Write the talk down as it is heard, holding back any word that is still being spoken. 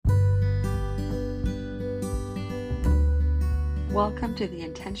Welcome to the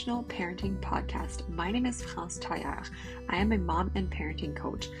Intentional Parenting Podcast. My name is France Taillard. I am a mom and parenting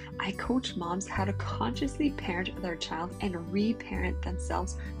coach. I coach moms how to consciously parent their child and reparent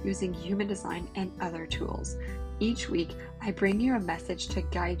themselves using human design and other tools. Each week, I bring you a message to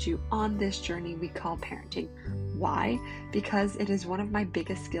guide you on this journey we call parenting. Why? Because it is one of my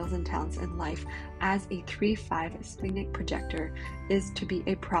biggest skills and talents in life as a 3-5 splenic projector is to be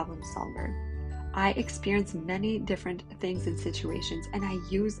a problem solver. I experience many different things and situations, and I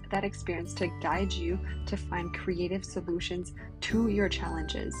use that experience to guide you to find creative solutions to your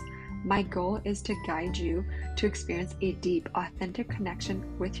challenges. My goal is to guide you to experience a deep, authentic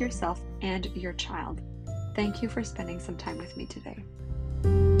connection with yourself and your child. Thank you for spending some time with me today.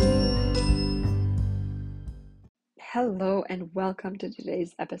 Hello, and welcome to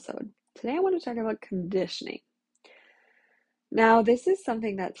today's episode. Today I want to talk about conditioning. Now, this is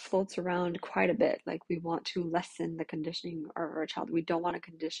something that floats around quite a bit. Like, we want to lessen the conditioning of our child. We don't want to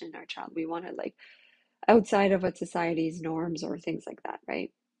condition our child. We want to, outside of what society's norms or things like that,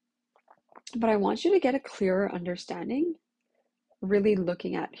 right? But I want you to get a clearer understanding, really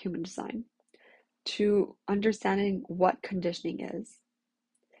looking at human design, to understanding what conditioning is,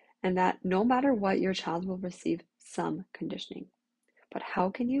 and that no matter what, your child will receive some conditioning. But how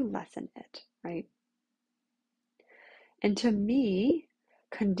can you lessen it, right? And to me,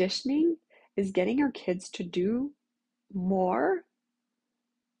 conditioning is getting our kids to do more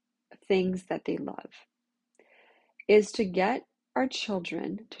things that they love, is to get our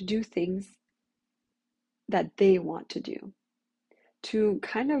children to do things that they want to do, to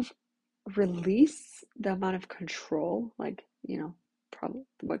kind of release the amount of control, probably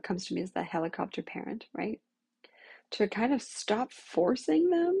what comes to me is the helicopter parent, right? To kind of stop forcing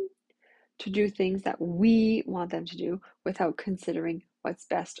them to do things that we want them to do without considering what's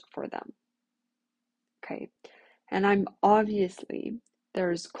best for them. Okay. And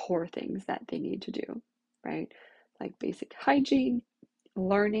there's core things that they need to do, right? Like basic hygiene,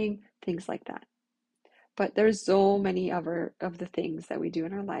 learning, things like that. But there's so many other of the things that we do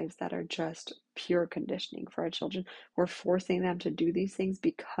in our lives that are just pure conditioning for our children. We're forcing them to do these things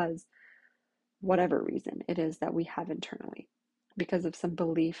because whatever reason it is that we have internally, because of some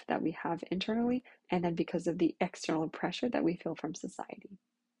belief that we have internally, and then because of the external pressure that we feel from society.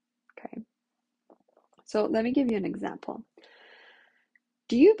 Okay. So let me give you an example.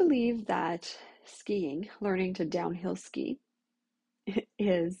 Do you believe that skiing, learning to downhill ski,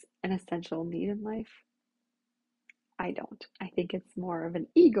 is an essential need in life? I don't. I think it's more of an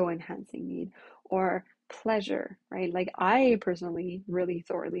ego enhancing need or pleasure, right? Like, I personally really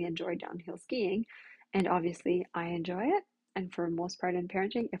thoroughly enjoy downhill skiing, and obviously I enjoy it. And for the most part in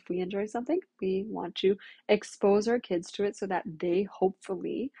parenting, if we enjoy something, we want to expose our kids to it so that they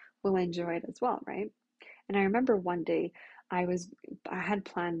hopefully will enjoy it as well, right? And I remember one day I had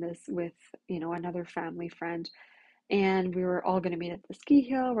planned this with, another family friend, and we were all going to meet at the ski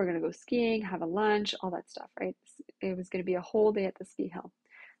hill. We're going to go skiing, have a lunch, all that stuff, right? It was going to be a whole day at the ski hill.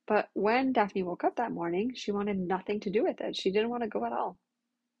 But when Daphne woke up that morning, she wanted nothing to do with it. She didn't want to go at all,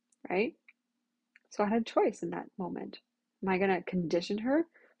 right? So I had a choice in that moment. Am I going to condition her,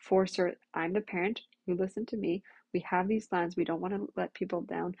 force her? I'm the parent. You listen to me. We have these plans. We don't want to let people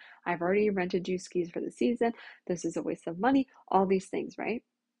down. I've already rented you skis for the season. This is a waste of money. All these things, right?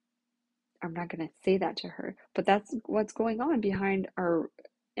 I'm not going to say that to her, but that's what's going on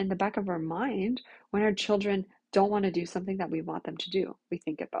in the back of our mind when our children don't want to do something that we want them to do. We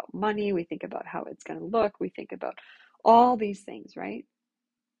think about money, we think about how it's going to look, we think about all these things, right?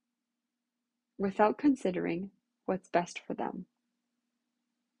 Without considering what's best for them,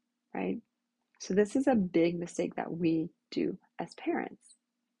 right? So this is a big mistake that we do as parents.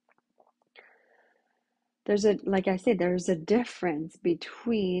 There's a difference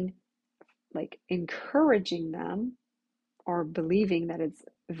between encouraging them or believing that it's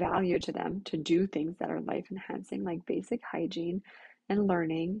value to them to do things that are life enhancing, like basic hygiene and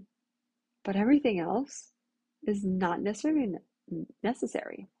learning, but everything else is not necessarily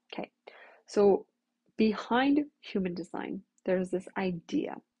necessary. Okay, so behind human design, there's this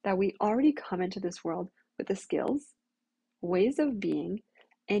idea that we already come into this world with the skills, ways of being,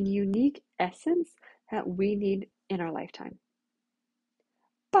 and unique essence that we need in our lifetime.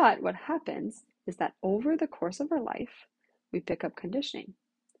 But what happens is that over the course of our life, we pick up conditioning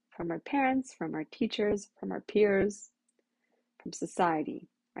from our parents, from our teachers, from our peers, from society,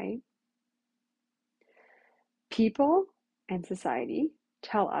 right? People and society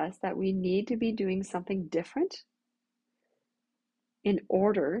tell us that we need to be doing something different in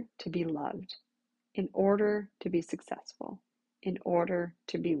order to be loved, in order to be successful, in order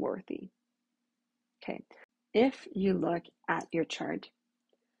to be worthy. Okay, if you look at your chart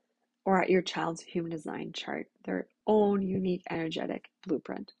or at your child's human design chart, their own unique energetic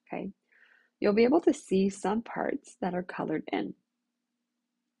blueprint, okay, you'll be able to see some parts that are colored in.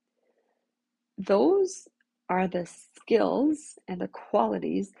 Those are the skills and the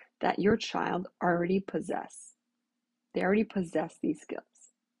qualities that your child already possess. They already possess these skills.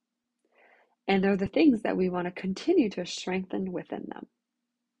 And they're the things that we want to continue to strengthen within them.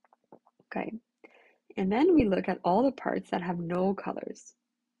 Okay. And then we look at all the parts that have no colors.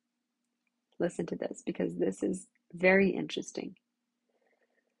 Listen to this because this is very interesting.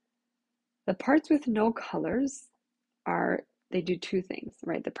 The parts with no colors they do two things,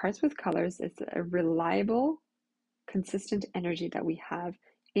 right? The parts with colors is a reliable, consistent energy that we have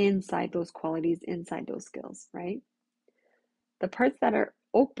inside those qualities, inside those skills, right? The parts that are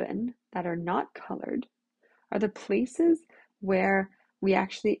open, that are not colored, are the places where we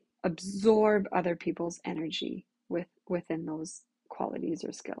actually absorb other people's energy within those qualities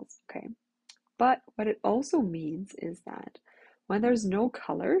or skills, okay? But what it also means is that when there's no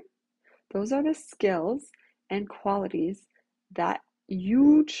color, those are the skills and qualities that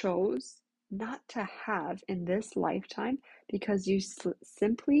you chose not to have in this lifetime because you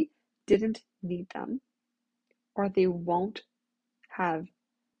simply didn't need them, or they won't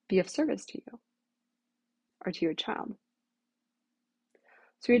be of service to you or to your child.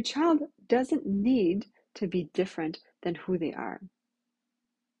 So your child doesn't need to be different than who they are.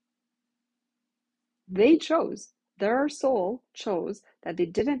 They chose, their soul chose that they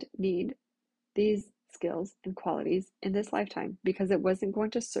didn't need these skills and qualities in this lifetime because it wasn't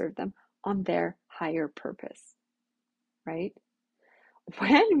going to serve them on their higher purpose, right?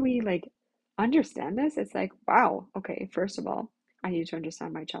 When we understand this, it's like, wow, okay, first of all, I need to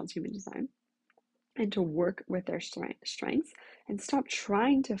understand my child's human design and to work with their strengths and stop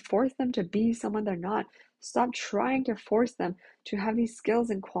trying to force them to be someone they're not. Stop trying to force them to have these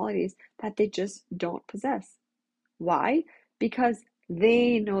skills and qualities that they just don't possess. Why? Because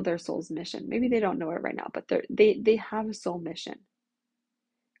they know their soul's mission. Maybe they don't know it right now, but they have a soul mission.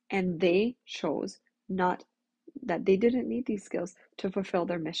 And they chose not that they didn't need these skills to fulfill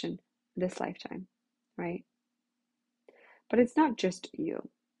their mission this lifetime, right? But it's not just you.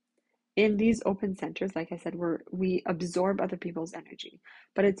 In these open centers, like I said, we absorb other people's energy,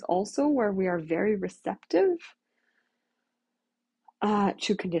 but it's also where we are very receptive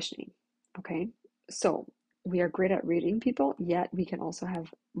to conditioning. Okay, so we are great at reading people, yet we can also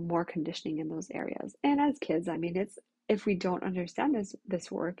have more conditioning in those areas. And as kids, I mean, it's if we don't understand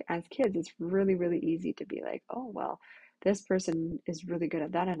this work as kids, it's really, really easy to be like, oh well, this person is really good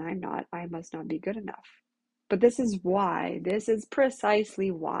at that and I'm not. I must not be good enough. But this is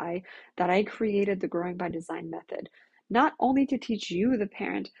precisely why that I created the Growing by Design method. Not only to teach you, the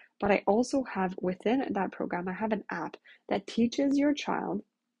parent, but I also have within that program, I have an app that teaches your child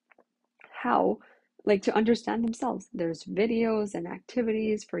how to understand themselves. There's videos and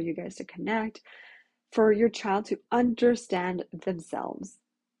activities for you guys to connect, for your child to understand themselves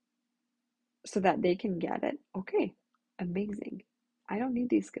so that they can get it. Okay, amazing. I don't need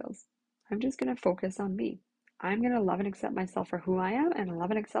these skills. I'm just going to focus on me. I'm going to love and accept myself for who I am and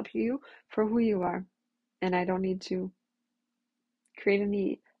love and accept you for who you are. And I don't need to create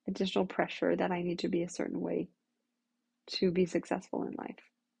any additional pressure that I need to be a certain way to be successful in life.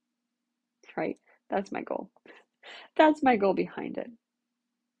 Right? That's my goal. That's my goal behind it.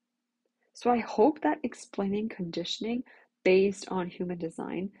 So I hope that explaining conditioning based on human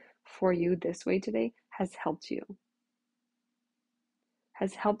design for you this way today has helped you.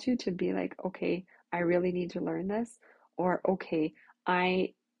 Has helped you to be like, okay, I really need to learn this, or okay,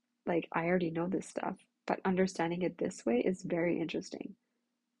 I already know this stuff, but understanding it this way is very interesting.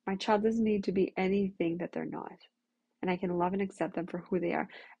 My child doesn't need to be anything that they're not, and I can love and accept them for who they are.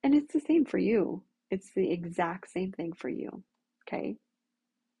 And it's the same for you. It's the exact same thing for you. Okay?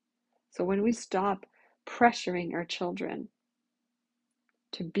 So when we stop pressuring our children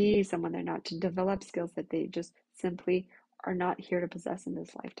to be someone they're not, to develop skills that they just simply are not here to possess in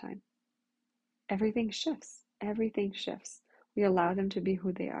this lifetime, everything shifts. Everything shifts. We allow them to be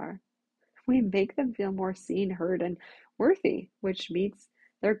who they are. We make them feel more seen, heard, and worthy, which meets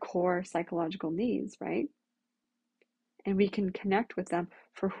their core psychological needs, right? And we can connect with them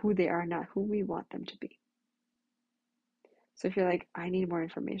for who they are, not who we want them to be. So if you're like, I need more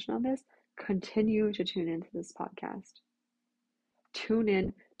information on this, continue to tune into this podcast. Tune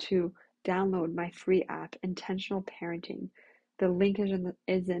in to download my free app, Intentional Parenting. The link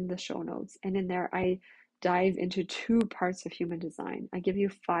is in the show notes. And in there, I dive into 2 parts of human design. I give you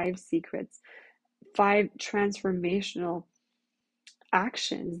 5 secrets, 5 transformational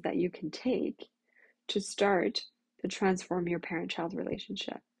actions that you can take to start to transform your parent-child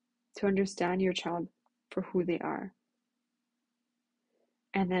relationship, to understand your child for who they are.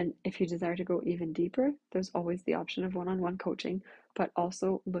 And then if you desire to go even deeper, there's always the option of one-on-one coaching, but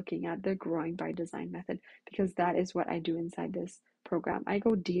also looking at the Growing by Design method, because that is what I do inside this program. I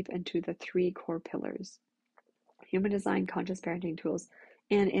go deep into the 3 core pillars: human design, conscious parenting tools,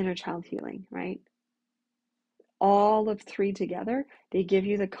 and inner child healing, right? All of 3 together, they give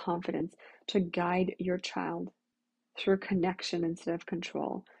you the confidence to guide your child through connection instead of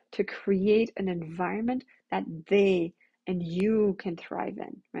control, to create an environment that they and you can thrive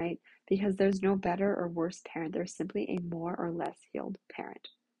in, right? Because there's no better or worse parent. There's simply a more or less healed parent.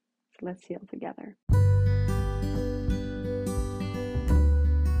 So let's heal together.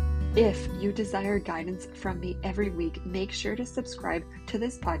 If you desire guidance from me every week, make sure to subscribe to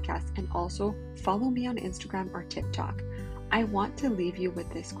this podcast and also follow me on Instagram or TikTok. I want to leave you with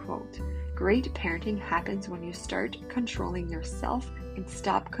this quote: great parenting happens when you start controlling yourself and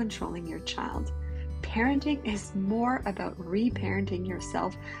stop controlling your child. Parenting is more about reparenting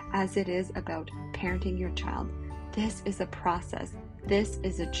yourself as it is about parenting your child. This is a process. This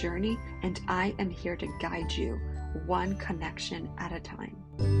is a journey, and I am here to guide you one connection at a time.